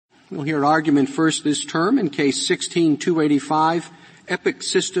We'll hear argument first this term in Case 16-285, Epic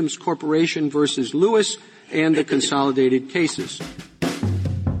Systems Corporation versus Lewis, and the consolidated cases.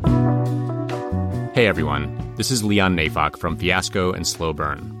 Hey everyone, this is Leon Nafok from Fiasco and Slow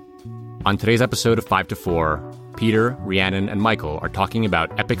Burn. On today's episode of 5 to 4, Peter, Rhiannon, and Michael are talking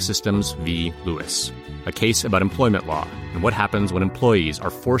about Epic Systems v. Lewis, a case about employment law and what happens when employees are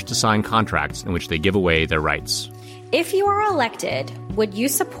forced to sign contracts in which they give away their rights. If you are elected, would you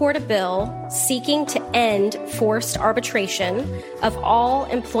support a bill seeking to end forced arbitration of all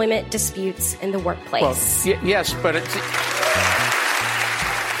employment disputes in the workplace? Well, yes, but it's...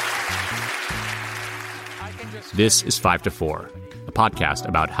 This is 5 to 4, a podcast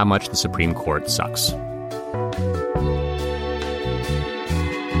about how much the Supreme Court sucks.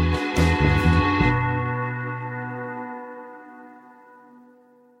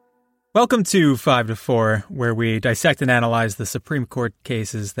 Welcome to 5 to 4, where we dissect and analyze the Supreme Court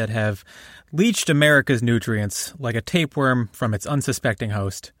cases that have leached America's nutrients like a tapeworm from its unsuspecting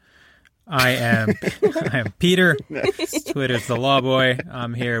host. I am Peter, Twitter's the Law Boy.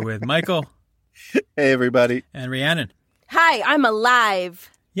 I'm here with Michael. Hey, everybody. And Rhiannon. Hi, I'm alive.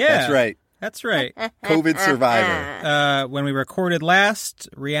 Yeah. That's right. That's right. COVID survivor. When we recorded last,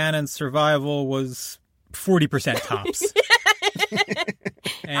 Rhiannon's survival was 40% tops.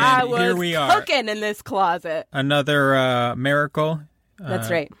 And I was here we are. cooking in this closet. Another miracle. That's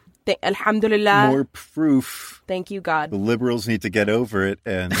right. Alhamdulillah. More proof. Thank you, God. The liberals need to get over it,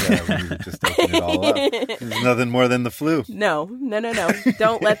 and we just open it all up. There's nothing more than the flu. No.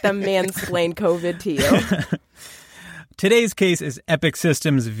 Don't let them mansplain COVID to you. Today's case is Epic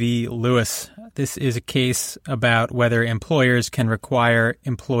Systems v. Lewis. This is a case about whether employers can require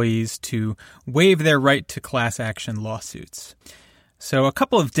employees to waive their right to class action lawsuits. So a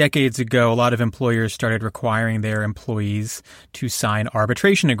couple of decades ago, a lot of employers started requiring their employees to sign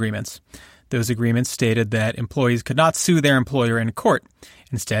arbitration agreements. Those agreements stated that employees could not sue their employer in court.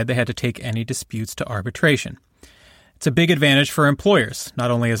 Instead, they had to take any disputes to arbitration. It's a big advantage for employers. Not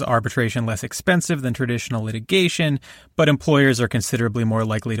only is arbitration less expensive than traditional litigation, but employers are considerably more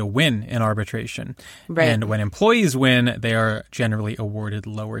likely to win in arbitration. Right. And when employees win, they are generally awarded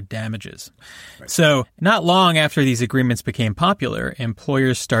lower damages. Right. So not long after these agreements became popular,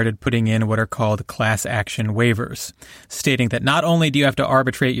 employers started putting in what are called class action waivers, stating that not only do you have to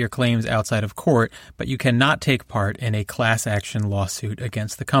arbitrate your claims outside of court, but you cannot take part in a class action lawsuit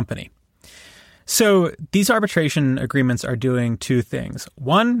against the company. So these arbitration agreements are doing two things.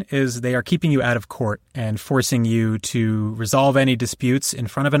 One is they are keeping you out of court and forcing you to resolve any disputes in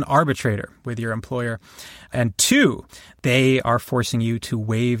front of an arbitrator with your employer. And two, they are forcing you to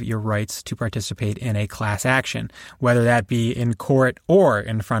waive your rights to participate in a class action, whether that be in court or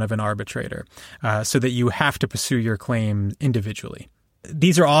in front of an arbitrator, so that you have to pursue your claim individually.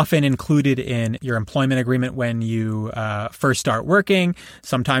 These are often included in your employment agreement when you first start working.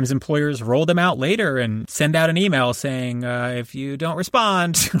 Sometimes employers roll them out later and send out an email saying, if you don't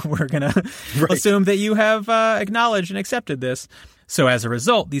respond, we're going to assume that you have acknowledged and accepted this. So as a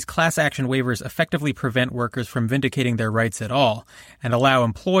result, these class action waivers effectively prevent workers from vindicating their rights at all and allow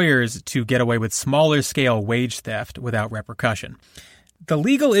employers to get away with smaller scale wage theft without repercussion. The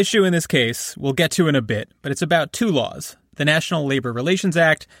legal issue in this case we'll get to in a bit, but it's about two laws: the National Labor Relations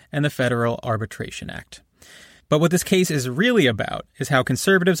Act and the Federal Arbitration Act. But what this case is really about is how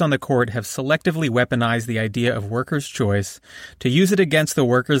conservatives on the court have selectively weaponized the idea of workers' choice to use it against the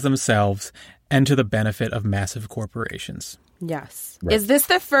workers themselves and to the benefit of massive corporations. Yes. Right. Is this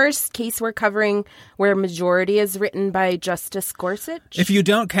the first case we're covering where majority is written by Justice Gorsuch? If you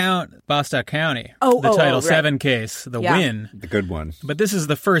don't count Bostock County, the Title VII case, the win. The good one. But this is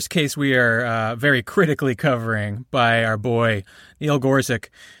the first case we are very critically covering by our boy, Neil Gorsuch,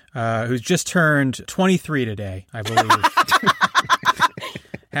 who's just turned 23 today, I believe.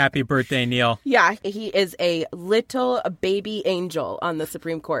 Happy birthday, Neil. Yeah, he is a little baby angel on the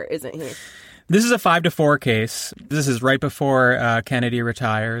Supreme Court, isn't he? This is a 5 to 4 case. This is right before Kennedy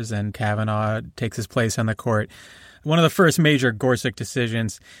retires and Kavanaugh takes his place on the court. One of the first major Gorsuch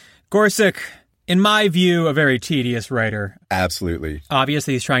decisions. Gorsuch, in my view, a very tedious writer. Absolutely.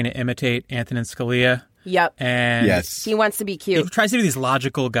 Obviously, he's trying to imitate Antonin Scalia. Yep. And yes. He wants to be cute. He tries to do these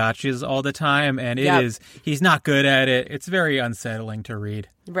logical gotchas all the time, and he's not good at it. It's very unsettling to read.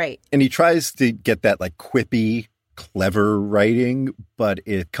 Right. And he tries to get that like quippy clever writing, but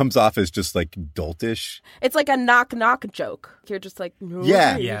it comes off as just like doltish. It's like a knock-knock joke. You're just like, oh,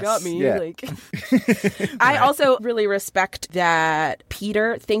 Yeah. you Yes. got me. Yeah. Like, I also really respect that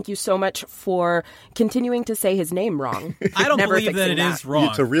Peter, thank you so much for continuing to say his name wrong. I don't Never believe that fixing it is wrong.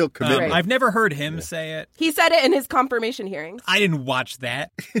 It's a real commitment. I've never heard him say it. He said it in his confirmation hearings. I didn't watch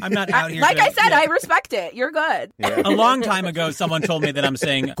that. I'm not out here. Like to- I said, yeah. I respect it. You're good. Yeah. A long time ago, someone told me that I'm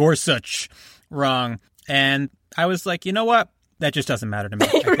saying Gorsuch wrong. And I was like, you know what? That just doesn't matter to me. I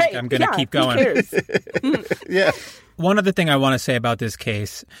think Right. I'm going to Yeah, keep who going. cares? Yeah. One other thing I want to say about this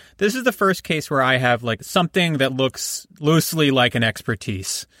case, this is the first case where I have like something that looks loosely like an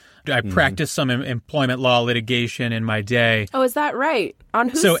expertise. I practiced some employment law litigation in my day. Oh, is that right? On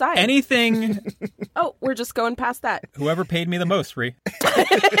whose So side? anything, Oh, we're just going past that. whoever paid me the most, Ree.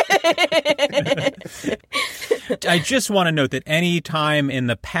 I just want to note that any time in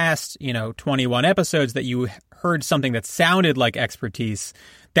the past, 21 episodes that you heard something that sounded like expertise,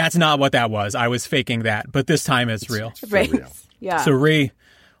 that's not what that was. I was faking that, but this time it's real. Right. real. Yeah. So Ree,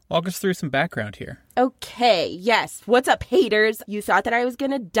 walk us through some background here. Okay, yes. What's up, haters? You thought that I was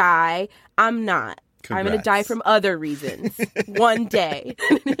going to die. I'm not. I'm going to Congrats. die from other reasons one day.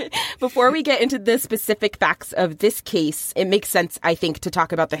 Before we get into the specific facts of this case, it makes sense, I think, to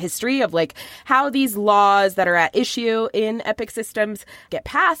talk about the history of like how these laws that are at issue in Epic Systems get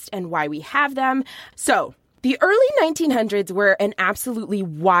passed and why we have them. So, the early 1900s were an absolutely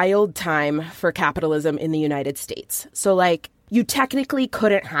wild time for capitalism in the United States. So, like, you technically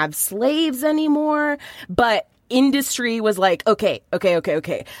couldn't have slaves anymore, but industry was like, okay.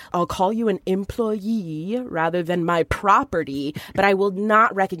 I'll call you an employee rather than my property, but I will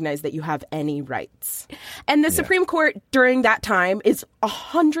not recognize that you have any rights. And the Supreme Court during that time is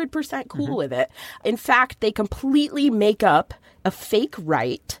 100% cool with it. In fact, they completely make up a fake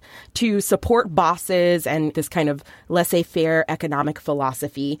right to support bosses and this kind of laissez-faire economic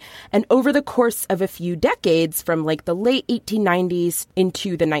philosophy. And over the course of a few decades, from like the late 1890s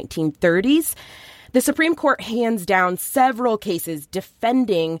into the 1930s, the Supreme Court hands down several cases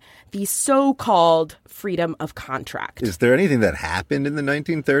defending the so-called freedom of contract. Is there anything that happened in the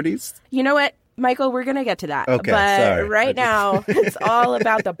 1930s? You know what, Michael, we're going to get to that. Okay, but sorry. right now, it's all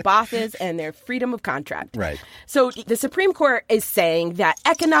about the bosses and their freedom of contract. Right. So the Supreme Court is saying that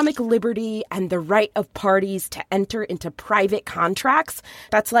economic liberty and the right of parties to enter into private contracts,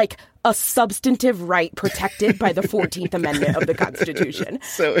 that's like a substantive right protected by the 14th Amendment of the Constitution.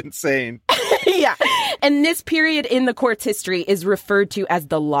 So insane. Yeah. And this period in the court's history is referred to as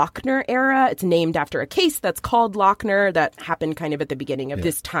the Lochner era. It's named after a case that's called Lochner that happened kind of at the beginning of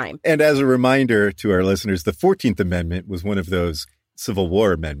this time. And as a reminder to our listeners, the 14th Amendment was one of those Civil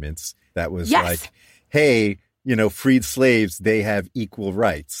War amendments that was Yes. like, hey, freed slaves, they have equal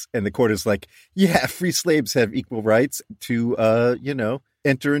rights. And the court is like, yeah, free slaves have equal rights to,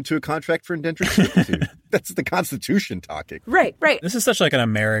 enter into a contract for indentured servitude. That's the Constitution talking. Right. This is such like an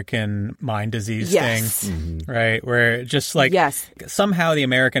American mind disease Yes. thing, right? Where just like Yes. somehow the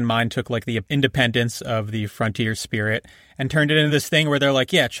American mind took like the independence of the frontier spirit and turned it into this thing where they're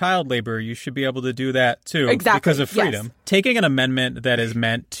like, yeah, child labor, you should be able to do that too. Exactly, Because of yes. freedom. Taking an amendment that is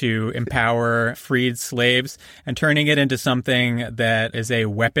meant to empower freed slaves and turning it into something that is a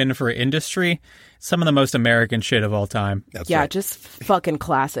weapon for industry, some of the most American shit of all time. That's Yeah, right. just fucking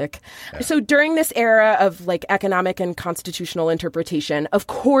classic. So during this era of like economic and constitutional interpretation, of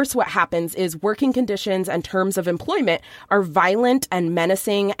course, what happens is working conditions and terms of employment are violent and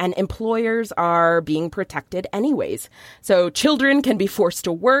menacing, and employers are being protected anyways. So children can be forced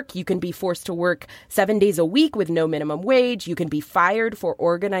to work. You can be forced to work 7 days a week with no minimum wage. You can be fired for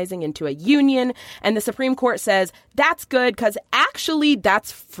organizing into a union. And the Supreme Court says that's good because actually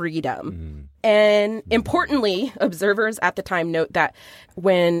that's freedom. And importantly, observers at the time note that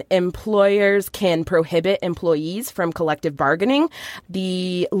when employers can prohibit employees from collective bargaining,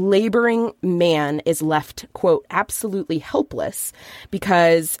 the laboring man is left, quote, absolutely helpless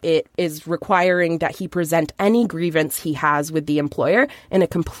because it is requiring that he present any grievance he has with the employer in a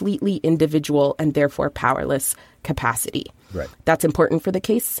completely individual and therefore powerless capacity. Right. That's important for the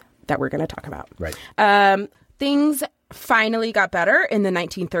case that we're going to talk about. Right. Things finally got better in the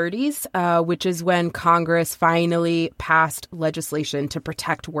 1930s, which is when Congress finally passed legislation to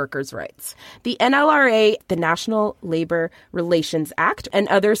protect workers' rights. The NLRA, the National Labor Relations Act, and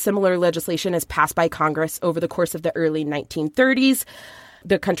other similar legislation is passed by Congress over the course of the early 1930s.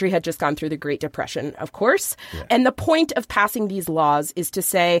 The country had just gone through the Great Depression, of course. Yeah. And the point of passing these laws is to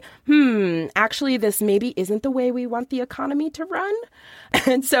say, actually, this maybe isn't the way we want the economy to run.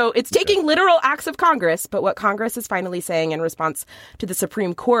 And so it's taking literal acts of Congress, but what Congress is finally saying in response to the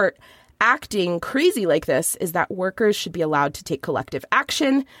Supreme Court acting crazy like this is that workers should be allowed to take collective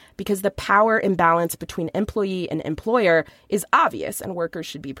action because the power imbalance between employee and employer is obvious and workers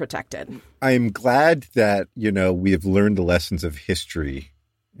should be protected. I'm glad that, we have learned the lessons of history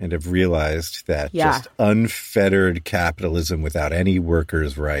and have realized that just unfettered capitalism without any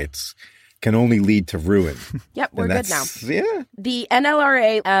workers' rights can only lead to ruin. Yep, we're good now. Yeah. The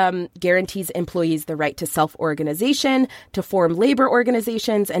NLRA guarantees employees the right to self-organization, to form labor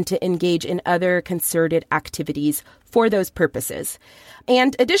organizations, and to engage in other concerted activities for those purposes.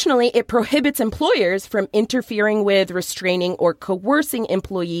 And additionally, it prohibits employers from interfering with, restraining, or coercing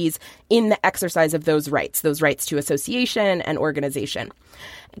employees in the exercise of those rights to association and organization.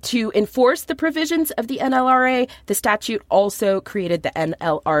 To enforce the provisions of the NLRA, the statute also created the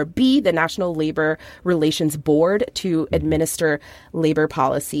NLRB, the National Labor Relations Board, to administer labor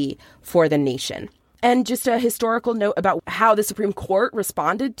policy for the nation. And just a historical note about how the Supreme Court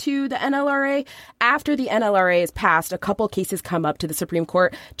responded to the NLRA. After the NLRA is passed, a couple cases come up to the Supreme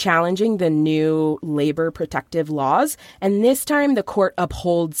Court challenging the new labor protective laws. And this time, the court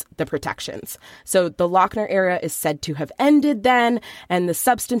upholds the protections. So the Lochner era is said to have ended then, and the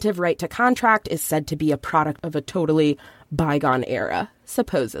substantive right to contract is said to be a product of a totally bygone era,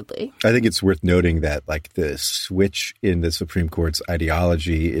 supposedly. I think it's worth noting that, the switch in the Supreme Court's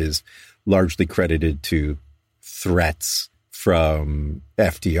ideology is largely credited to threats from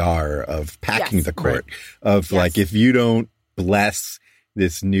FDR of packing the court, if you don't bless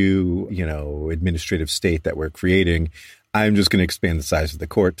this new, administrative state that we're creating, I'm just going to expand the size of the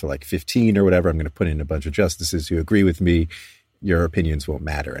court to 15 or whatever. I'm going to put in a bunch of justices who agree with me. Your opinions won't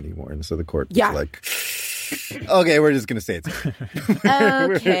matter anymore. And so the court was okay, we're just going to say it's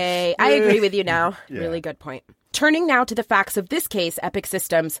okay. I agree with you now. Yeah. Really good point. Turning now to the facts of this case, Epic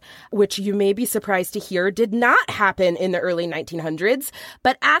Systems, which you may be surprised to hear did not happen in the early 1900s,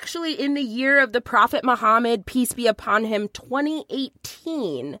 but actually in the year of the Prophet Muhammad, peace be upon him,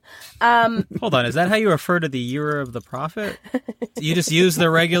 2018. Hold on, is that how you refer to the year of the Prophet? You just use the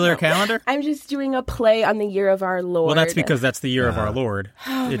regular calendar? I'm just doing a play on the year of our Lord. Well, that's because that's the year of our Lord.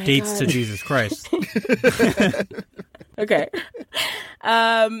 It dates to Jesus Christ. Okay.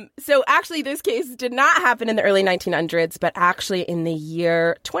 So actually, this case did not happen in the early 1900s, but actually in the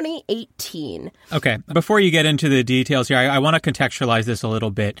year 2018. Okay. Before you get into the details here, I want to contextualize this a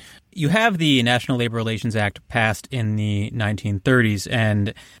little bit. You have the National Labor Relations Act passed in the 1930s,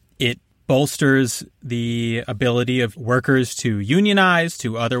 and it bolsters the ability of workers to unionize,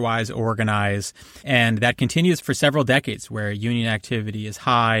 to otherwise organize. And that continues for several decades where union activity is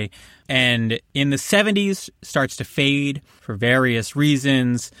high. And in the 70s starts to fade for various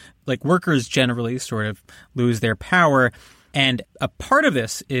reasons. Workers generally sort of lose their power. And a part of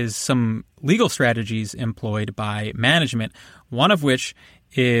this is some legal strategies employed by management, one of which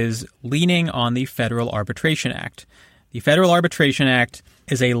is leaning on the Federal Arbitration Act. The Federal Arbitration Act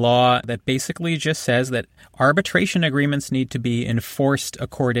is a law that basically just says that arbitration agreements need to be enforced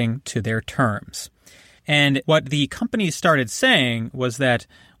according to their terms. And what the companies started saying was that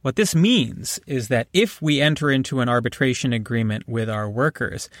what this means is that if we enter into an arbitration agreement with our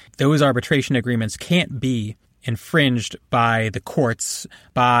workers, those arbitration agreements can't be infringed by the courts,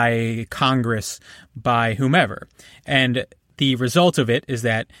 by Congress, by whomever. And the result of it is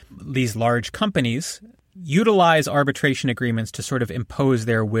that these large companies utilize arbitration agreements to sort of impose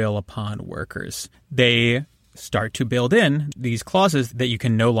their will upon workers. They start to build in these clauses that you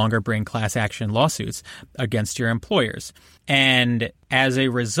can no longer bring class action lawsuits against your employers. And as a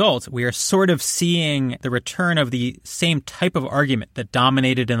result, we are sort of seeing the return of the same type of argument that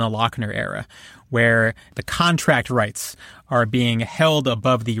dominated in the Lochner era, where the contract rights are being held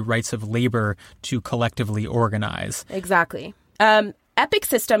above the rights of labor to collectively organize. Exactly. Epic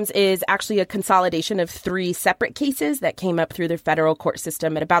Systems is actually a consolidation of 3 separate cases that came up through the federal court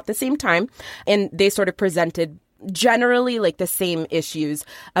system at about the same time. And they sort of presented generally the same issues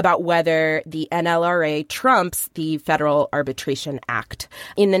about whether the NLRA trumps the Federal Arbitration Act.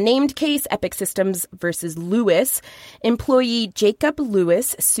 In the named case, Epic Systems versus Lewis, employee Jacob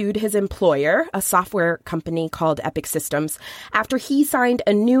Lewis sued his employer, a software company called Epic Systems, after he signed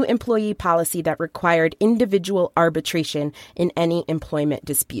a new employee policy that required individual arbitration in any employment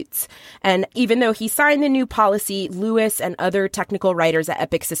disputes. And even though he signed the new policy, Lewis and other technical writers at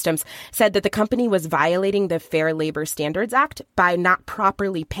Epic Systems said that the company was violating the Fair Labor Standards Act by not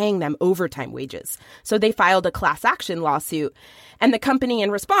properly paying them overtime wages. So they filed a class action lawsuit. And the company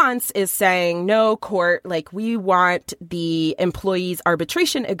in response is saying, no, court, we want the employees'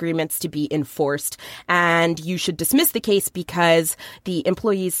 arbitration agreements to be enforced. And you should dismiss the case because the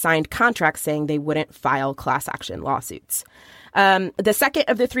employees signed contracts saying they wouldn't file class action lawsuits. The second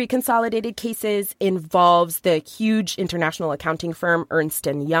of the three consolidated cases involves the huge international accounting firm Ernst &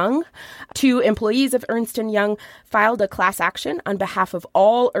 Young. Two employees of Ernst & Young filed a class action on behalf of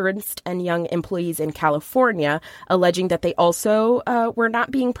all Ernst & Young employees in California, alleging that they also were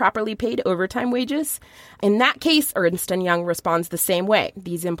not being properly paid overtime wages. In that case, Ernst & Young responds the same way.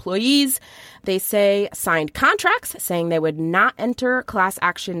 These employees, they say, signed contracts saying they would not enter class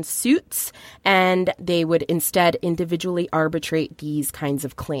action suits and they would instead individually arbitrate these kinds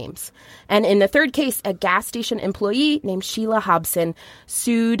of claims. And in the third case, a gas station employee named Sheila Hobson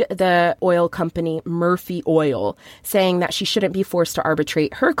sued the oil company Murphy Oil, saying that she shouldn't be forced to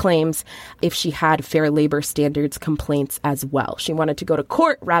arbitrate her claims if she had fair labor standards complaints as well. She wanted to go to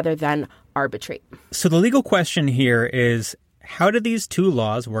court rather than arbitrate. So the legal question here is, how do these two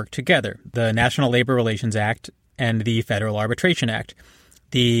laws work together? The National Labor Relations Act and the Federal Arbitration Act.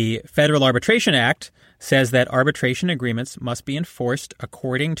 The Federal Arbitration Act says that arbitration agreements must be enforced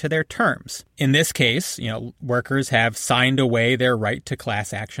according to their terms. In this case, workers have signed away their right to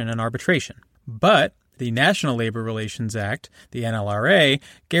class action and arbitration. But the National Labor Relations Act, the NLRA,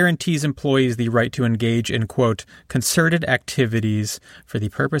 guarantees employees the right to engage in, quote, concerted activities for the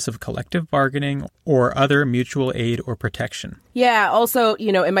purpose of collective bargaining or other mutual aid or protection. Yeah, also,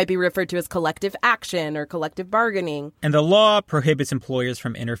 it might be referred to as collective action or collective bargaining. And the law prohibits employers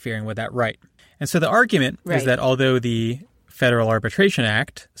from interfering with that right. And so the argument is that although the Federal Arbitration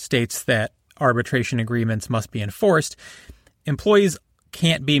Act states that arbitration agreements must be enforced, employees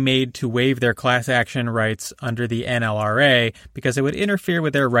can't be made to waive their class action rights under the NLRA because it would interfere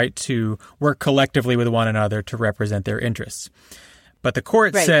with their right to work collectively with one another to represent their interests. But the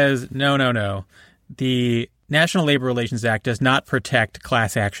court says, no. The National Labor Relations Act does not protect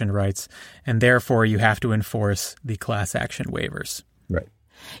class action rights, and therefore you have to enforce the class action waivers. Right.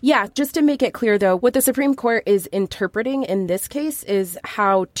 Yeah, just to make it clear, though, what the Supreme Court is interpreting in this case is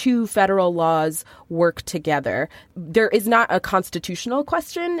how two federal laws work together. There is not a constitutional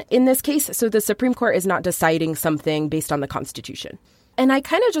question in this case, so the Supreme Court is not deciding something based on the Constitution. And I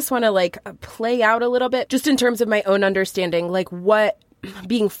kind of just want to play out a little bit, just in terms of my own understanding, what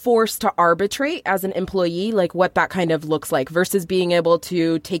being forced to arbitrate as an employee, what that kind of looks like versus being able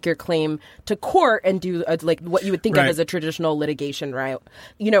to take your claim to court and do what you would think of as a traditional litigation route.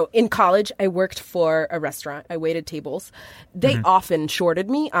 In college, I worked for a restaurant. I waited tables. They often shorted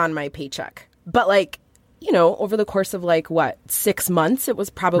me on my paycheck. But over the course of 6 months, it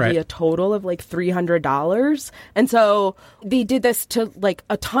was probably a total of $300. And so they did this to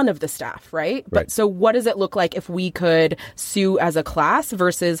a ton of the staff, right? But so what does it look like if we could sue as a class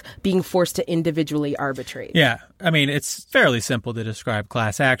versus being forced to individually arbitrate? Yeah. I mean, it's fairly simple to describe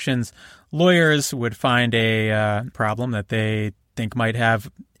class actions. Lawyers would find a problem that they think might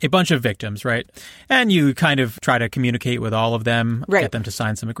have a bunch of victims, right? And you kind of try to communicate with all of them, get them to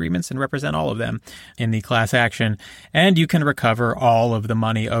sign some agreements and represent all of them in the class action. And you can recover all of the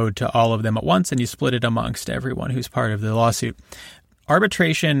money owed to all of them at once, and you split it amongst everyone who's part of the lawsuit.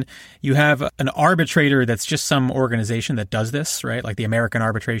 Arbitration, you have an arbitrator that's just some organization that does this, right? Like the American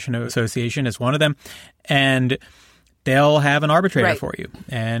Arbitration Association is one of them. And they'll have an arbitrator for you,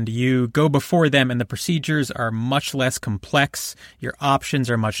 and you go before them, and the procedures are much less complex. Your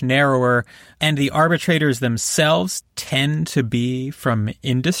options are much narrower, and the arbitrators themselves tend to be from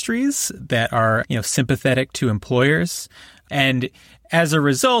industries that are, sympathetic to employers. And as a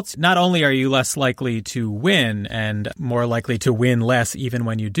result, not only are you less likely to win and more likely to win less even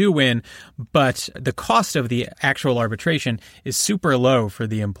when you do win, but the cost of the actual arbitration is super low for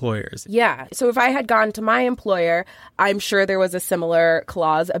the employers. Yeah. So if I had gone to my employer, I'm sure there was a similar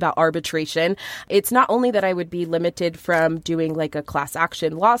clause about arbitration. It's not only that I would be limited from doing a class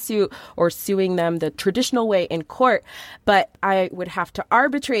action lawsuit or suing them the traditional way in court, but I would have to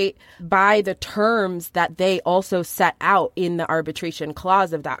arbitrate by the terms that they also set out in the arbitration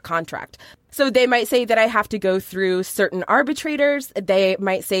clause of that contract. So they might say that I have to go through certain arbitrators. They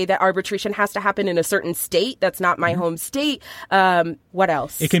might say that arbitration has to happen in a certain state that's not my home state. What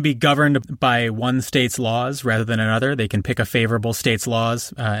else? It can be governed by one state's laws rather than another. They can pick a favorable state's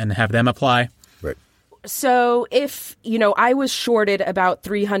laws and have them apply. Right. So if, I was shorted about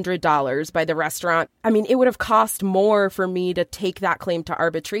 $300 by the restaurant, it would have cost more for me to take that claim to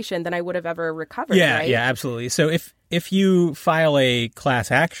arbitration than I would have ever recovered, right? Yeah, absolutely. So If you file a class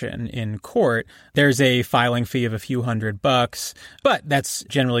action in court, there's a filing fee of a few $100, but that's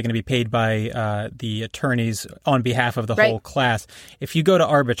generally going to be paid by the attorneys on behalf of the whole class. If you go to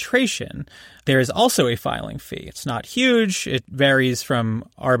arbitration, there is also a filing fee. It's not huge. It varies from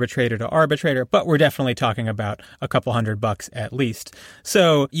arbitrator to arbitrator, but we're definitely talking about a couple $100 at least.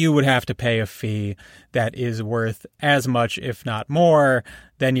 So you would have to pay a fee that is worth as much, if not more,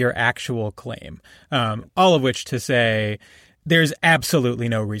 than your actual claim. All of which to say there's absolutely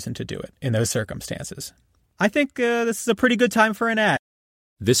no reason to do it in those circumstances. I think this is a pretty good time for an ad.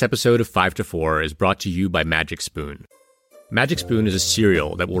 This episode of 5 to 4 is brought to you by Magic Spoon. Magic Spoon is a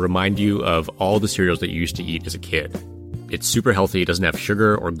cereal that will remind you of all the cereals that you used to eat as a kid. It's super healthy, it doesn't have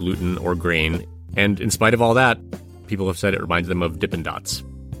sugar or gluten or grain, and in spite of all that, people have said it reminds them of Dippin' Dots.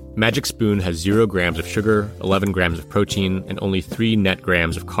 Magic Spoon has 0 grams of sugar, 11 grams of protein, and only 3 net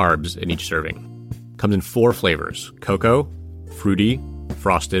grams of carbs in each serving. Comes in 4 flavors: cocoa, fruity,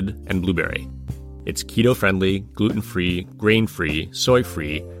 frosted, and blueberry. It's keto-friendly, gluten-free, grain-free,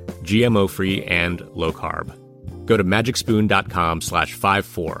 soy-free, GMO-free, and low-carb. Go to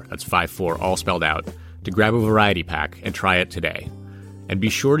magicspoon.com/54, that's 54 all spelled out, to grab a variety pack and try it today. And be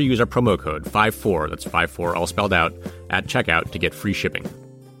sure to use our promo code 54, that's 54 all spelled out, at checkout to get free shipping.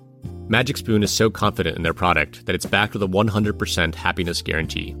 Magic Spoon is so confident in their product that it's backed with a 100% happiness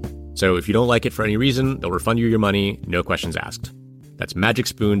guarantee. So if you don't like it for any reason, they'll refund you your money, no questions asked. That's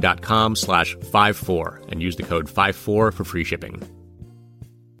magicspoon.com/54 and use the code 54 for free shipping.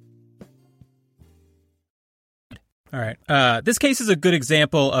 All right. This case is a good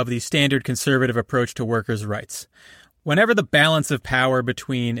example of the standard conservative approach to workers' rights. Whenever the balance of power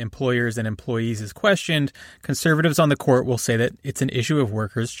between employers and employees is questioned, conservatives on the court will say that it's an issue of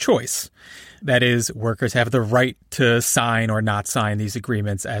workers' choice. That is, workers have the right to sign or not sign these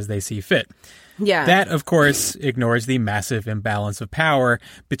agreements as they see fit. Yeah. That, of course, ignores the massive imbalance of power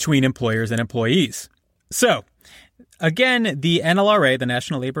between employers and employees. So, again, the NLRA, the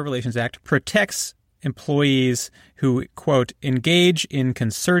National Labor Relations Act, protects employees who, quote, engage in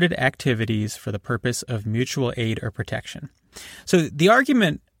concerted activities for the purpose of mutual aid or protection. So the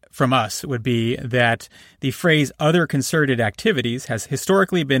argument from us would be that the phrase other concerted activities has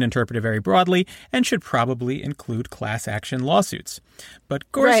historically been interpreted very broadly and should probably include class action lawsuits.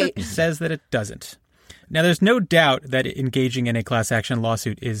 But Gorsuch says that it doesn't. Now, there's no doubt that engaging in a class action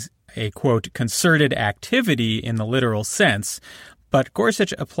lawsuit is a, quote, concerted activity in the literal sense. But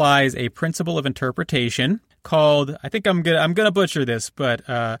Gorsuch applies a principle of interpretation called, I think I'm gonna butcher this, but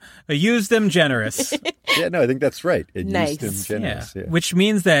a use them generis. Yeah, no, I think that's right. Nice. Use them generis. Yeah. Which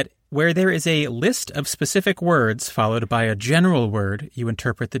means that where there is a list of specific words followed by a general word, you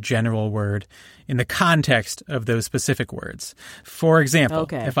interpret the general word in the context of those specific words. For example,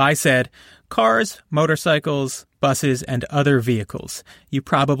 if I said cars, motorcycles, buses, and other vehicles, you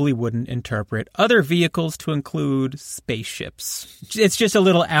probably wouldn't interpret other vehicles to include spaceships. It's just a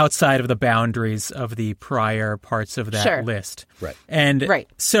little outside of the boundaries of the prior parts of that list. Right. And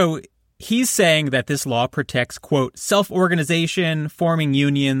so he's saying that this law protects, quote, self-organization, forming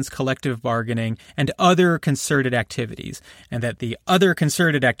unions, collective bargaining, and other concerted activities, and that the other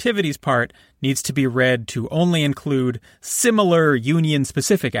concerted activities part needs to be read to only include similar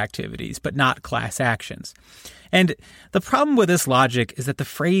union-specific activities, but not class actions. And the problem with this logic is that the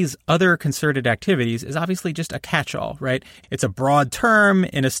phrase other concerted activities is obviously just a catch-all, right? It's a broad term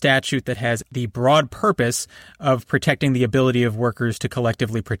in a statute that has the broad purpose of protecting the ability of workers to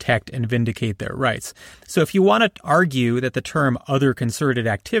collectively protect and vindicate their rights. So if you want to argue that the term other concerted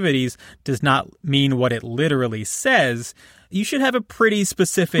activities does not mean what it literally says, you should have a pretty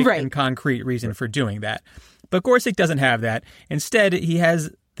specific and concrete reason for doing that. But Gorsuch doesn't have that. Instead, he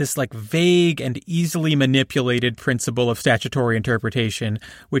has this like vague and easily manipulated principle of statutory interpretation,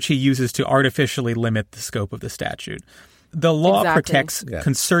 which he uses to artificially limit the scope of the statute. The law protects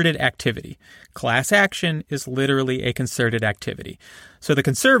concerted activity. Class action is literally a concerted activity. So the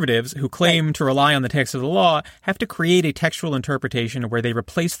conservatives who claim to rely on the text of the law have to create a textual interpretation where they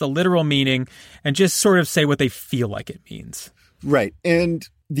replace the literal meaning and just sort of say what they feel like it means. Right. And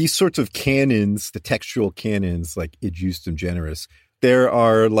these sorts of canons, the textual canons like id justum generis, there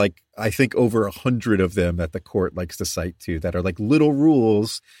are like, I think over 100 of them that the court likes to cite to that are like little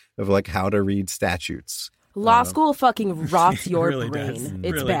rules of like how to read statutes. Law school fucking rots your really brain. Does.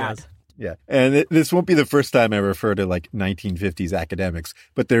 It's really bad. Does. Yeah. And this won't be the first time I refer to like 1950s academics,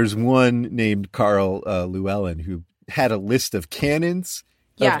 but there's one named Carl Llewellyn who had a list of canons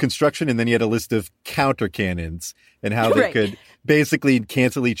of construction, and then he had a list of counter canons and how they could basically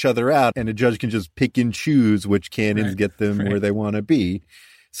cancel each other out, and a judge can just pick and choose which canons get them where they want to be.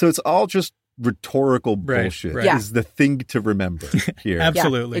 So it's all just rhetorical bullshit right. is the thing to remember here.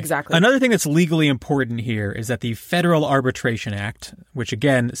 Absolutely. Yeah, exactly. Another thing that's legally important here is that the Federal Arbitration Act, which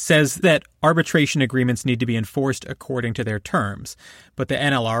again says that arbitration agreements need to be enforced according to their terms. But the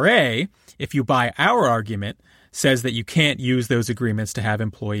NLRA, if you buy our argument, says that you can't use those agreements to have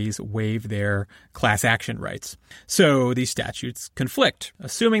employees waive their class action rights. So these statutes conflict,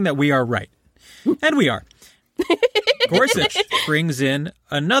 assuming that we are right. And we are. Gorsuch brings in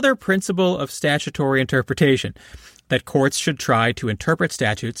another principle of statutory interpretation, that courts should try to interpret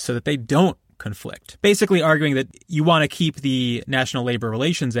statutes so that they don't conflict. Basically arguing that you want to keep the National Labor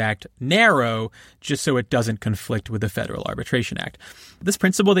Relations Act narrow just so it doesn't conflict with the Federal Arbitration Act. This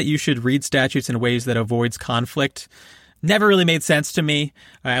principle that you should read statutes in ways that avoids conflict never really made sense to me,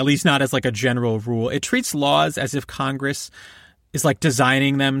 at least not as like a general rule. It treats laws as if Congress is like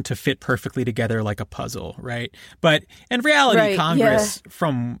designing them to fit perfectly together like a puzzle, right? But in reality, Congress,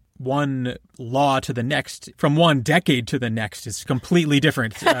 from one law to the next, from one decade to the next, is completely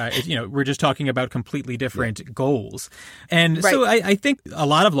different. We're just talking about completely different goals. And so I think a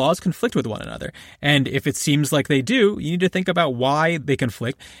lot of laws conflict with one another. And if it seems like they do, you need to think about why they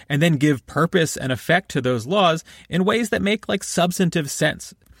conflict and then give purpose and effect to those laws in ways that make like substantive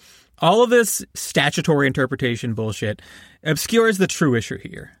sense. All of this statutory interpretation bullshit obscures the true issue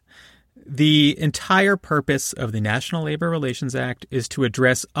here. The entire purpose of the National Labor Relations Act is to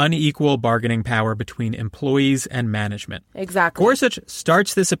address unequal bargaining power between employees and management. Exactly. Gorsuch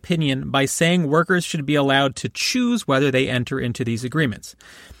starts this opinion by saying workers should be allowed to choose whether they enter into these agreements.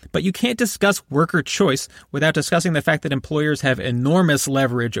 But you can't discuss worker choice without discussing the fact that employers have enormous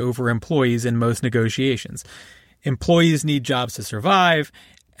leverage over employees in most negotiations. Employees need jobs to survive,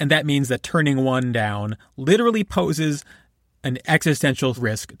 and that means that turning one down literally poses an existential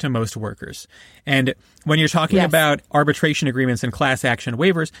risk to most workers. And when you're talking about arbitration agreements and class action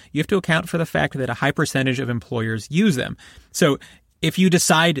waivers, you have to account for the fact that a high percentage of employers use them. So if you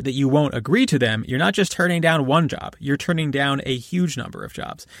decide that you won't agree to them, you're not just turning down one job, you're turning down a huge number of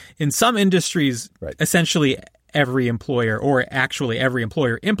jobs. In some industries, essentially every employer, or actually every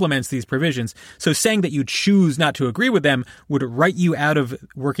employer, implements these provisions. So saying that you choose not to agree with them would write you out of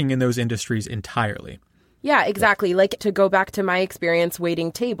working in those industries entirely. Yeah, exactly. Like, to go back to my experience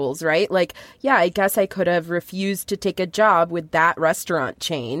waiting tables, right? Like, yeah, I guess I could have refused to take a job with that restaurant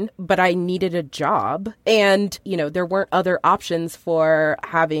chain, but I needed a job. And, there weren't other options for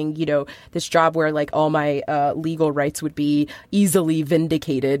having, this job where like all my legal rights would be easily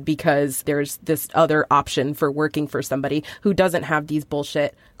vindicated because there's this other option for working for somebody who doesn't have these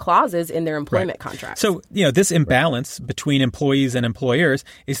bullshit clauses in their employment contracts. So, this imbalance between employees and employers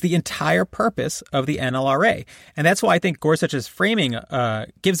is the entire purpose of the NLRA. And that's why I think Gorsuch's framing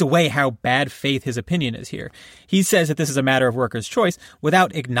gives away how bad faith his opinion is here. He says that this is a matter of workers' choice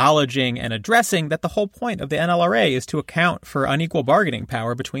without acknowledging and addressing that the whole point of the NLRA is to account for unequal bargaining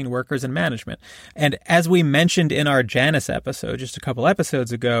power between workers and management. And as we mentioned in our Janus episode just a couple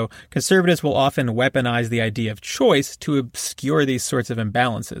episodes ago, conservatives will often weaponize the idea of choice to obscure these sorts of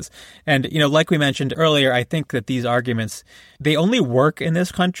imbalances. And, like we mentioned earlier, I think that these arguments, they only work in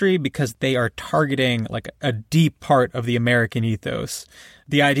this country because they are targeting like a deep part of the American ethos.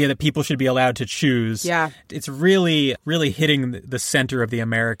 The idea that people should be allowed to choose. Yeah. It's really, really hitting the center of the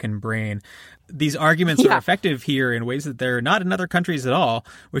American brain. These arguments are effective here in ways that they're not in other countries at all,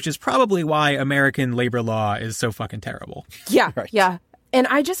 which is probably why American labor law is so fucking terrible. Yeah, yeah. And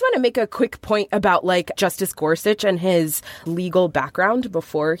I just want to make a quick point about like Justice Gorsuch and his legal background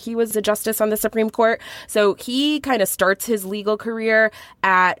before he was a justice on the Supreme Court. So he kind of starts his legal career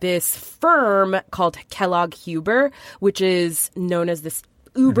at this firm called Kellogg Huber, which is known as this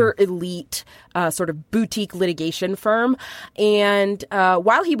uber elite sort of boutique litigation firm. And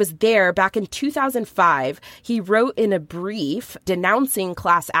while he was there back in 2005, he wrote in a brief denouncing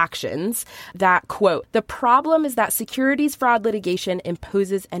class actions that, quote, "The problem is that securities fraud litigation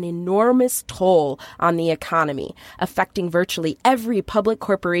imposes an enormous toll on the economy, affecting virtually every public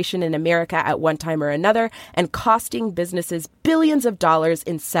corporation in America at one time or another and costing businesses billions of dollars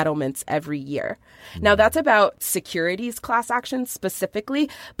in settlements every year." Now, that's about securities class actions specifically,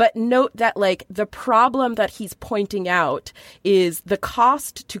 but note that like the problem that he's pointing out is the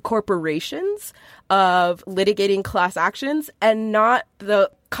cost to corporations of litigating class actions and not the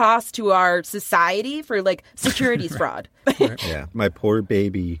cost to our society for like securities fraud. Yeah, my poor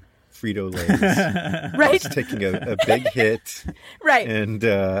baby Frito-Lays. Right. It's taking a big hit. Right. And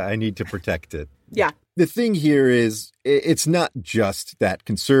I need to protect it. Yeah. The thing here is it's not just that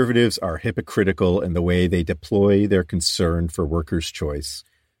conservatives are hypocritical in the way they deploy their concern for workers' choice,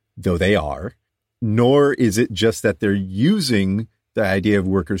 though they are, nor is it just that they're using the idea of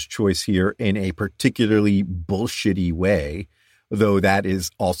workers' choice here in a particularly bullshitty way, though that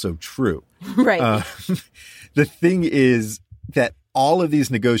is also true. Right. The thing is that all of these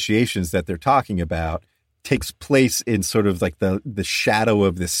negotiations that they're talking about takes place in sort of like the shadow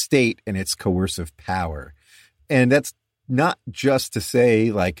of the state and its coercive power. And that's not just to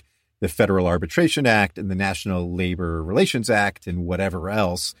say like the Federal Arbitration Act and the National Labor Relations Act and whatever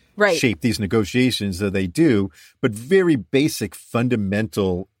else shape these negotiations, though they do, but very basic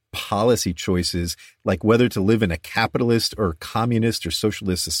fundamental policy choices, like whether to live in a capitalist or communist or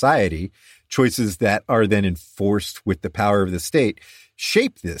socialist society, choices that are then enforced with the power of the state,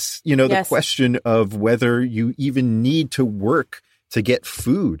 shape this. You know, the question of whether you even need to work to get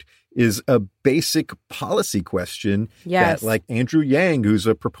food is a basic policy question that, like Andrew Yang, who's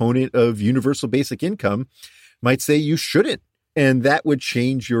a proponent of universal basic income, might say you shouldn't. And that would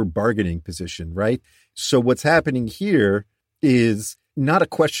change your bargaining position, right? So what's happening here is not a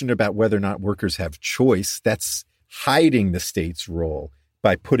question about whether or not workers have choice. That's hiding the state's role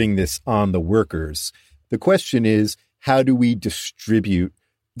by putting this on the workers. The question is, how do we distribute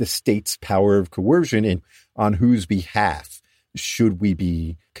the state's power of coercion and on whose behalf should we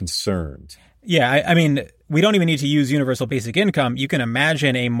be concerned? Yeah, I mean, we don't even need to use universal basic income. You can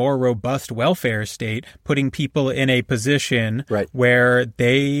imagine a more robust welfare state putting people in a position where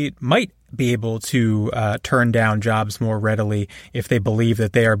they might be able to turn down jobs more readily if they believe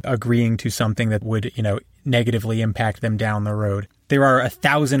that they are agreeing to something that would, negatively impact them down the road. There are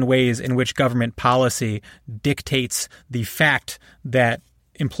 1,000 ways in which government policy dictates the fact that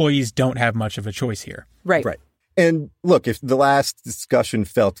employees don't have much of a choice here. Right. And look, if the last discussion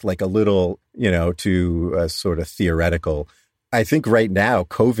felt like a little, too sort of theoretical, I think right now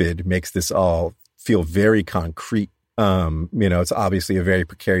COVID makes this all feel very concrete. It's obviously a very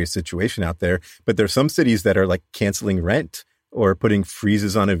precarious situation out there, but there's some cities that are like canceling rent or putting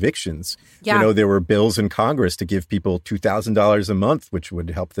freezes on evictions. Yeah. There were bills in Congress to give people $2,000 a month, which would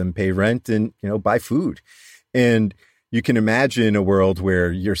help them pay rent and, buy food. And you can imagine a world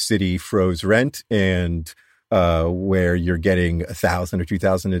where your city froze rent and where you're getting $1,000 or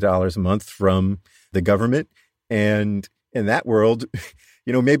 $2,000 a month from the government. And in that world,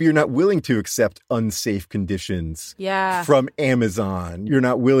 maybe you're not willing to accept unsafe conditions from Amazon. You're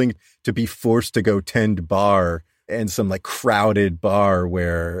not willing to be forced to go tend bar in some like crowded bar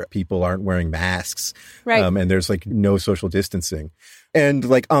where people aren't wearing masks. Right. And there's like no social distancing. And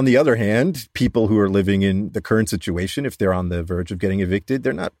like on the other hand, people who are living in the current situation, if they're on the verge of getting evicted,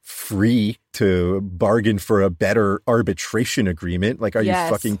 they're not free to bargain for a better arbitration agreement. Like, are you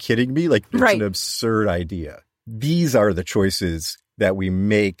fucking kidding me? Like, it's an absurd idea. These are the choices that we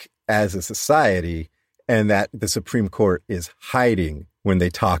make as a society and that the Supreme Court is hiding when they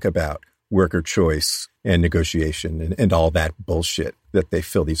talk about worker choice and negotiation and all that bullshit that they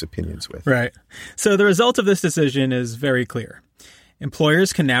fill these opinions with. Right. So the result of this decision is very clear.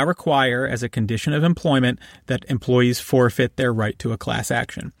 Employers can now require, as a condition of employment, that employees forfeit their right to a class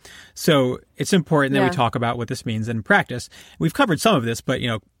action. So it's important that we talk about what this means in practice. We've covered some of this, but,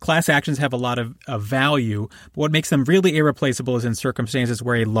 class actions have a lot of value. But what makes them really irreplaceable is in circumstances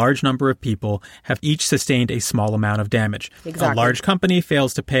where a large number of people have each sustained a small amount of damage. Exactly. A large company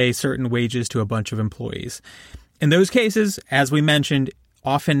fails to pay certain wages to a bunch of employees. In those cases, as we mentioned,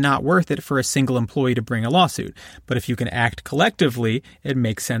 often not worth it for a single employee to bring a lawsuit. But if you can act collectively, it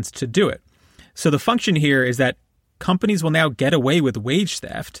makes sense to do it. So the function here is that companies will now get away with wage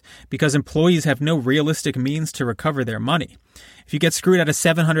theft because employees have no realistic means to recover their money. If you get screwed out of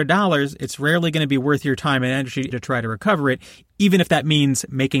 $700, it's rarely going to be worth your time and energy to try to recover it, even if that means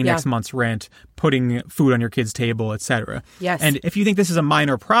making next month's rent, putting food on your kid's table, etc. Yes. And if you think this is a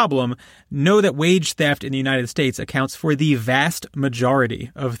minor problem, know that wage theft in the United States accounts for the vast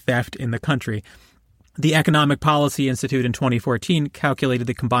majority of theft in the country. The Economic Policy Institute in 2014 calculated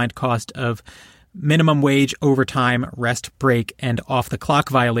the combined cost of minimum wage, overtime, rest break, and off-the-clock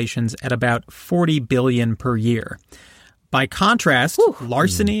violations at about $40 billion per year. By contrast,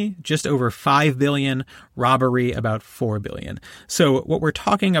 larceny, just over $5 billion, robbery, about $4 billion. So what we're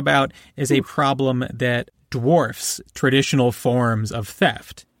talking about is a problem that dwarfs traditional forms of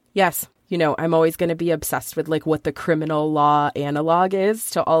theft. Yes. I'm always going to be obsessed with like what the criminal law analog is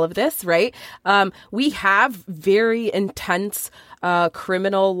to all of this, right? We have very intense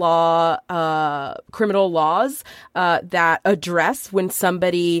criminal laws that address when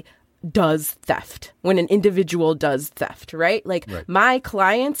somebody does theft, when an individual does theft, right? Like my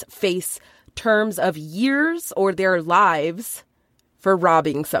clients face terms of years or their lives for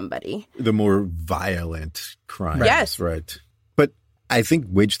robbing somebody. The more violent crimes. Yes. Right. But I think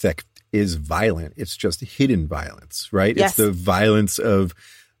wage theft is violent. It's just hidden violence, right? Yes. It's the violence of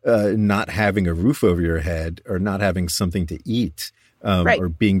not having a roof over your head or not having something to eat. Or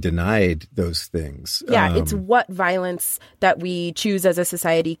being denied those things. Yeah, it's what violence that we choose as a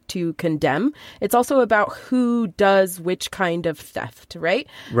society to condemn. It's also about who does which kind of theft, right?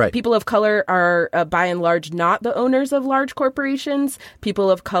 Right. People of color are, by and large, not the owners of large corporations.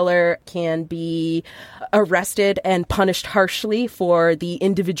 People of color can be arrested and punished harshly for the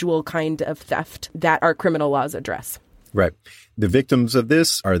individual kind of theft that our criminal laws address. Right. The victims of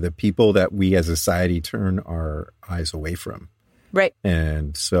this are the people that we as a society turn our eyes away from. Right.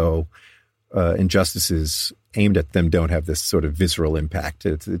 And so injustices aimed at them don't have this sort of visceral impact.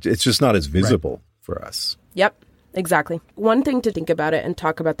 It's just not as visible for us. Yep, exactly. One thing to think about it and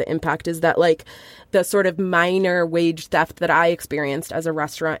talk about the impact is that, like, the sort of minor wage theft that I experienced as a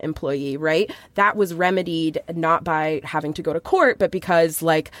restaurant employee, right? That was remedied not by having to go to court, but because,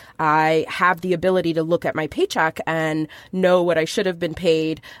 like, I have the ability to look at my paycheck and know what I should have been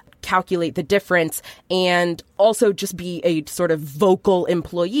paid, calculate the difference, and also just be a sort of vocal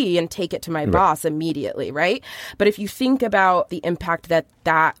employee and take it to my boss immediately, right? But if you think about the impact that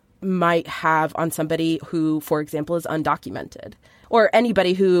that might have on somebody who, for example, is undocumented, or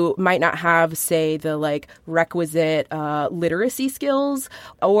anybody who might not have, say, the like requisite literacy skills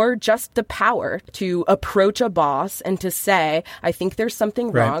or just the power to approach a boss and to say, I think there's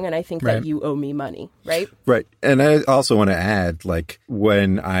something wrong and I think that you owe me money, right? Right. And I also want to add, like,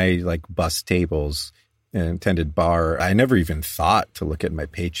 when I like bus tables and attended bar, I never even thought to look at my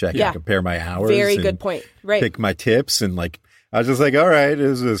paycheck and compare my hours. Very good point. Right. Pick my tips and like, I was just like, all right, it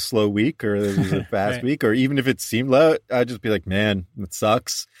was a slow week or it was a fast week. Or even if it seemed low, I'd just be like, man, it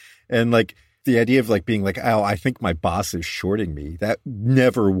sucks. And like the idea of like being like, oh, I think my boss is shorting me. That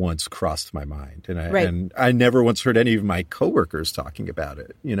never once crossed my mind. And I never once heard any of my coworkers talking about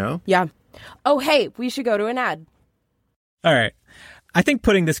it, you know? Yeah. Oh, hey, we should go to an ad. All right. I think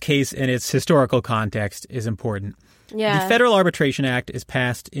putting this case in its historical context is important. Yeah. The Federal Arbitration Act is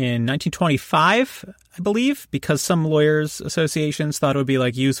passed in 1925, I believe, because some lawyers' associations thought it would be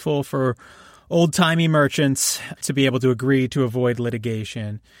like useful for old-timey merchants to be able to agree to avoid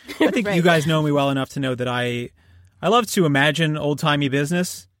litigation. I think you guys know me well enough to know that I love to imagine old-timey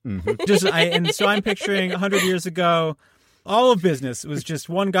business. Mm-hmm. So I'm picturing 100 years ago, all of business was just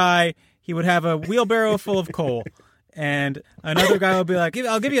one guy. He would have a wheelbarrow full of coal. And another guy will be like,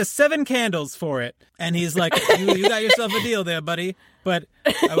 I'll give you 7 candles for it. And he's like, you got yourself a deal there, buddy. But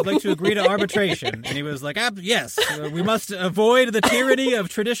I would like to agree to arbitration. And he was like, yes, we must avoid the tyranny of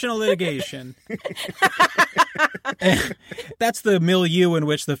traditional litigation. That's the milieu in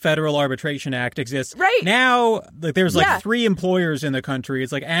which the Federal Arbitration Act exists. Right. Now, like, there's like 3 employers in the country.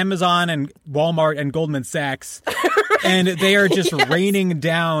 It's like Amazon and Walmart and Goldman Sachs. And they are just raining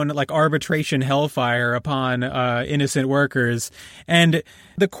down like arbitration hellfire upon innocent workers. And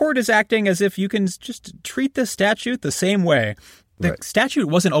the court is acting as if you can just treat the statute the same way. The statute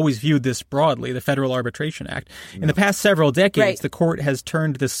wasn't always viewed this broadly, the Federal Arbitration Act. In the past several decades, the court has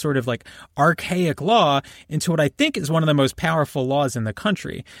turned this sort of like archaic law into what I think is one of the most powerful laws in the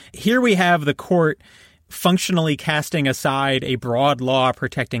country. Here we have the court functionally casting aside a broad law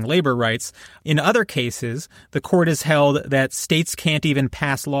protecting labor rights. In other cases, the court has held that states can't even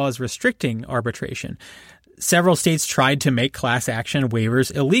pass laws restricting arbitration. Several states tried to make class action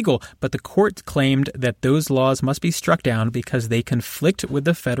waivers illegal, but the court claimed that those laws must be struck down because they conflict with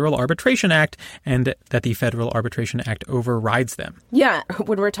the Federal Arbitration Act and that the Federal Arbitration Act overrides them. Yeah,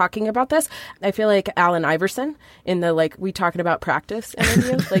 when we're talking about this, I feel like Allen Iverson in the, like, we talking about practice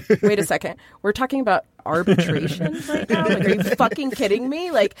interview. Like, wait a second, we're talking about arbitration right now? Like, are you fucking kidding me?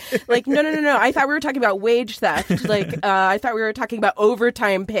 Like, no. I thought we were talking about wage theft. Like, I thought we were talking about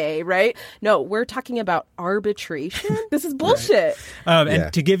overtime pay, right? No, we're talking about arbitration. This is bullshit.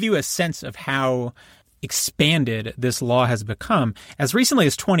 And to give you a sense of how expanded this law has become, as recently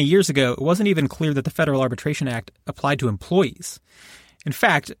as 20 years ago, it wasn't even clear that the Federal Arbitration Act applied to employees. In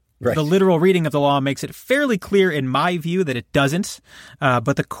fact, the literal reading of the law makes it fairly clear, in my view, that it doesn't.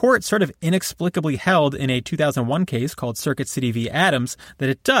 But the court sort of inexplicably held in a 2001 case called Circuit City v. Adams that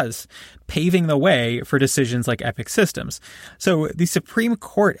it does, paving the way for decisions like Epic Systems. So the Supreme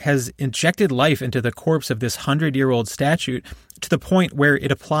Court has injected life into the corpse of this 100-year-old statute to the point where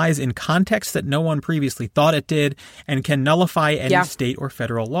it applies in contexts that no one previously thought it did and can nullify any state or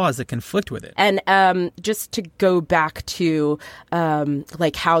federal laws that conflict with it. And just to go back to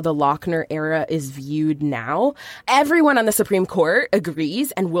like how the Lochner era is viewed now, everyone on the Supreme Court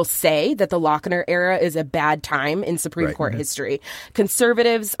agrees and will say that the Lochner era is a bad time in Supreme Court history.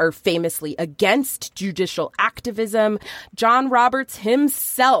 Conservatives are famously against judicial activism. John Roberts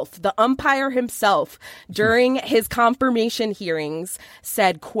himself, the umpire himself, during his confirmation hearings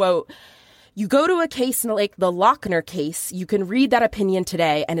said, quote, "You go to a case like the Lochner case, you can read that opinion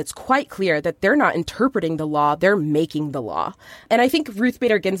today, and it's quite clear that they're not interpreting the law, they're making the law." And I think Ruth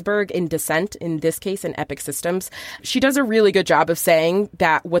Bader Ginsburg, in dissent in this case in Epic Systems, she does a really good job of saying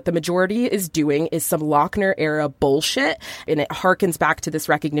that what the majority is doing is some Lochner era bullshit, and it harkens back to this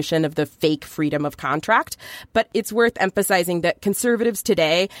recognition of the fake freedom of contract. But it's worth emphasizing that conservatives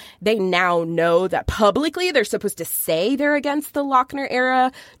today, they now know that publicly they're supposed to say they're against the Lochner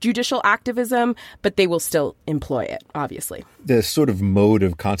era judicial activism, but they will still employ it, obviously. The sort of mode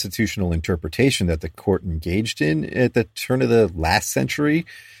of constitutional interpretation that the court engaged in at the turn of the last century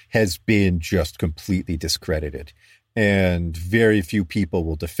has been just completely discredited, and very few people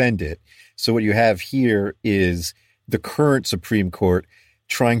will defend it. So what you have here is the current Supreme Court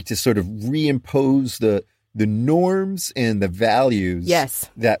trying to sort of reimpose the norms and the values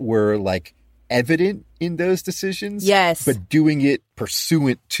that were like evident in those decisions, but doing it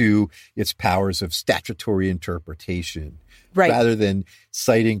pursuant to its powers of statutory interpretation. Rather than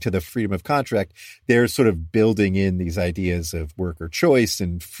citing to the freedom of contract, they're sort of building in these ideas of worker choice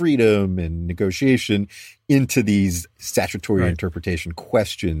and freedom and negotiation into these statutory interpretation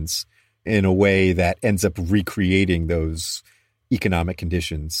questions in a way that ends up recreating those economic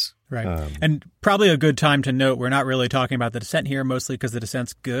conditions. Right. And probably a good time to note, we're not really talking about the dissent here, mostly because the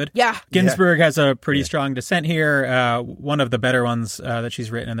dissent's good. Yeah. Ginsburg has a pretty strong dissent here, one of the better ones that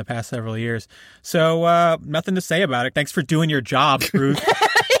she's written in the past several years. So nothing to say about it. Thanks for doing your job, Ruth.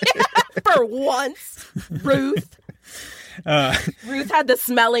 For once, Ruth. Ruth had the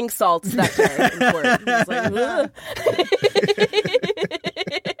smelling salts that day in court.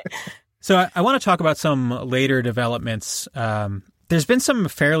 So I want to talk about some later developments. There's been some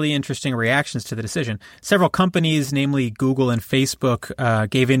fairly interesting reactions to the decision. Several companies, namely Google and Facebook,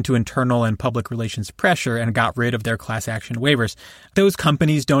 gave in to internal and public relations pressure and got rid of their class action waivers. Those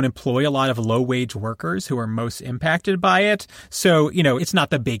companies don't employ a lot of low-wage workers who are most impacted by it. So, it's not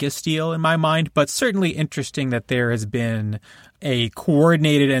the biggest deal in my mind, but certainly interesting that there has been a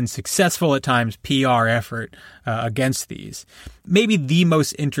coordinated and successful at times PR effort against these. Maybe the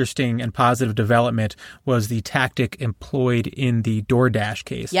most interesting and positive development was the tactic employed in the DoorDash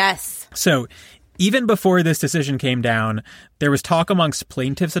case. Yes. So even before this decision came down, there was talk amongst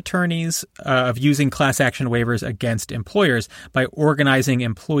plaintiffs' attorneys of using class action waivers against employers by organizing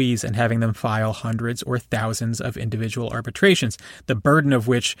employees and having them file hundreds or thousands of individual arbitrations, the burden of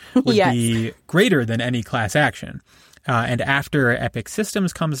which would be greater than any class action. And after Epic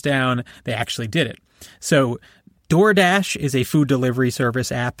Systems comes down, they actually did it. So DoorDash is a food delivery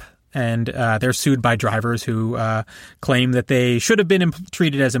service app, and they're sued by drivers who claim that they should have been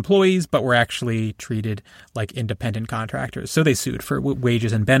treated as employees, but were actually treated like independent contractors. So they sued for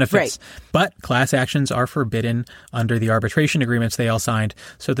wages and benefits. But class actions are forbidden under the arbitration agreements they all signed.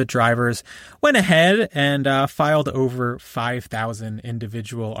 So the drivers went ahead and filed over 5,000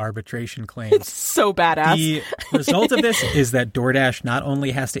 individual arbitration claims. It's so badass. The result of this is that DoorDash not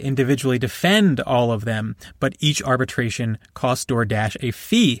only has to individually defend all of them, but each arbitration costs DoorDash a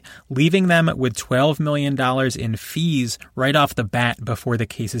fee, leaving them with $12 million in fees right off the bat before the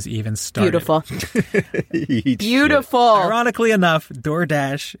cases even started. Beautiful. Beautiful. Ironically enough,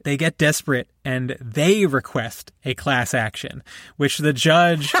 DoorDash, they get desperate and they request a class action, which the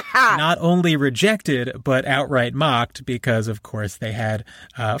judge not only rejected, but outright mocked because, of course, they had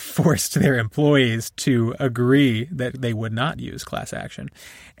forced their employees to agree that they would not use class action.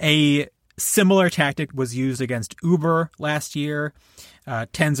 A similar tactic was used against Uber last year.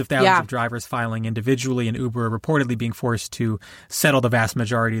 Tens of thousands of drivers filing individually, and Uber reportedly being forced to settle the vast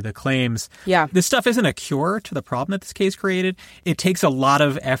majority of the claims. This stuff isn't a cure to the problem that this case created. It takes a lot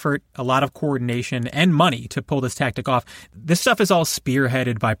of effort, a lot of coordination, and money to pull this tactic off. This stuff is all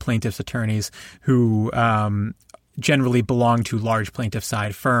spearheaded by plaintiffs' attorneys who generally belong to large plaintiff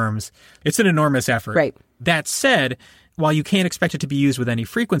side firms. It's an enormous effort. Right. That said, while you can't expect it to be used with any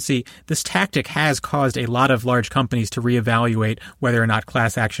frequency, this tactic has caused a lot of large companies to reevaluate whether or not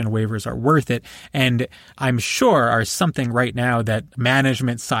class action waivers are worth it. And I'm sure are something right now that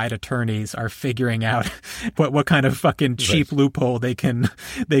management side attorneys are figuring out what kind of fucking cheap loophole they can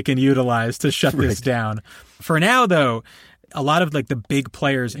utilize to shut this down. For now, though, a lot of like the big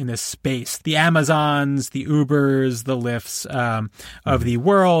players in this space, the Amazons, the Ubers, the Lyfts of the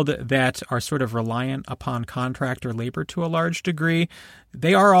world that are sort of reliant upon contractor labor to a large degree,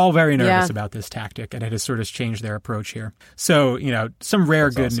 they are all very nervous about this tactic, and it has sort of changed their approach here. So, some rare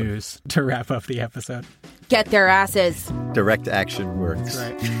good news to wrap up the episode. Get their asses. Direct action works.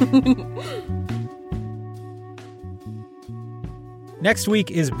 That's right. Next week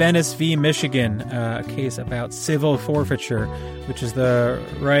is Bennis v. Michigan, a case about civil forfeiture, which is the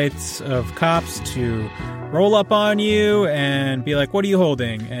rights of cops to roll up on you and be like, what are you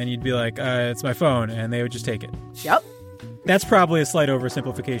holding? And you'd be like, it's my phone, and they would just take it. Yep. That's probably a slight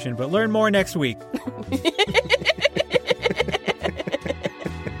oversimplification, but learn more next week.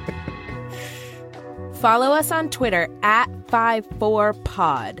 Follow us on Twitter at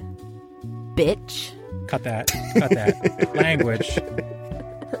 54pod. Bitch. Cut that. Language.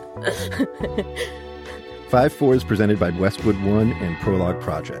 5-4 is presented by Westwood One and Prologue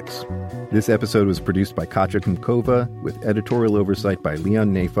Projects. This episode was produced by Katja Kumkova with editorial oversight by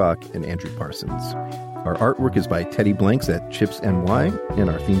Leon Nafok and Andrew Parsons. Our artwork is by Teddy Blanks at Chips NY, and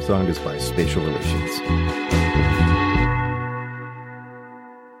our theme song is by Spatial Relations.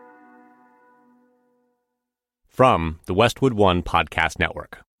 From the Westwood One Podcast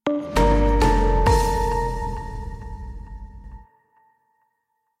Network.